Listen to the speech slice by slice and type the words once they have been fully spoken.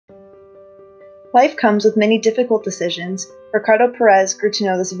Life comes with many difficult decisions. Ricardo Perez grew to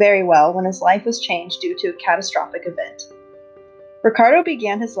know this very well when his life was changed due to a catastrophic event. Ricardo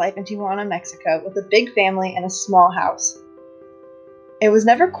began his life in Tijuana, Mexico, with a big family and a small house. It was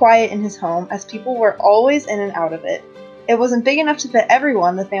never quiet in his home, as people were always in and out of it. It wasn't big enough to fit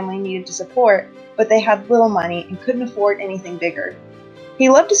everyone the family needed to support, but they had little money and couldn't afford anything bigger. He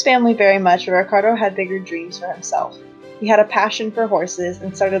loved his family very much, but Ricardo had bigger dreams for himself. He had a passion for horses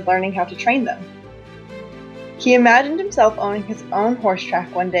and started learning how to train them. He imagined himself owning his own horse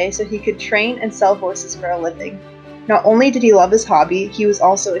track one day so he could train and sell horses for a living. Not only did he love his hobby, he was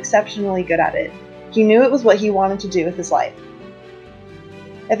also exceptionally good at it. He knew it was what he wanted to do with his life.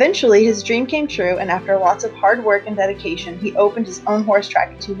 Eventually, his dream came true, and after lots of hard work and dedication, he opened his own horse track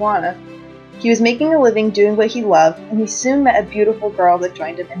in Tijuana. He was making a living doing what he loved, and he soon met a beautiful girl that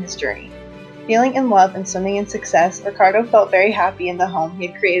joined him in his journey. Feeling in love and swimming in success, Ricardo felt very happy in the home he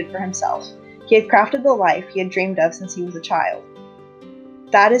had created for himself. He had crafted the life he had dreamed of since he was a child.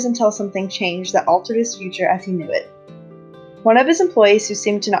 That is until something changed that altered his future as he knew it. One of his employees, who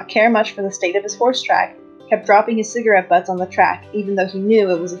seemed to not care much for the state of his horse track, kept dropping his cigarette butts on the track even though he knew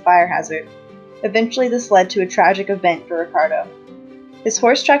it was a fire hazard. Eventually this led to a tragic event for Ricardo. His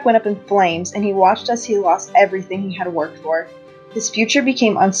horse track went up in flames, and he watched as he lost everything he had worked for. His future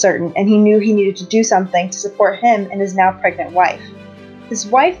became uncertain, and he knew he needed to do something to support him and his now pregnant wife. His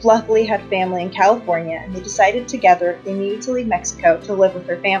wife luckily had family in California, and they decided together they needed to leave Mexico to live with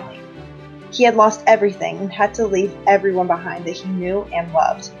her family. He had lost everything and had to leave everyone behind that he knew and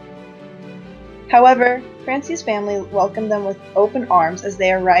loved. However, Francie's family welcomed them with open arms as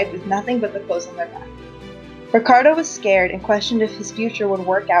they arrived with nothing but the clothes on their back. Ricardo was scared and questioned if his future would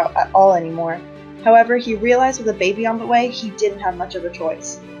work out at all anymore. However, he realized with a baby on the way, he didn't have much of a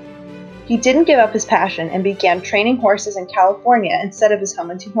choice. He didn't give up his passion and began training horses in California instead of his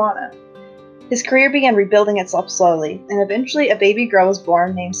home in Tijuana. His career began rebuilding itself slowly, and eventually a baby girl was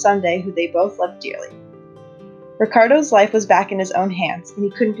born named Sunday, who they both loved dearly. Ricardo's life was back in his own hands, and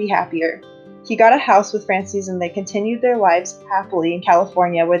he couldn't be happier. He got a house with Francis, and they continued their lives happily in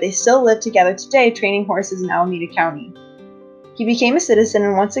California, where they still live together today training horses in Alameda County. He became a citizen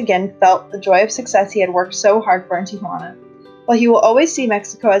and once again felt the joy of success he had worked so hard for in Tijuana. While he will always see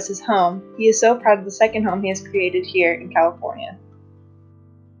Mexico as his home, he is so proud of the second home he has created here in California.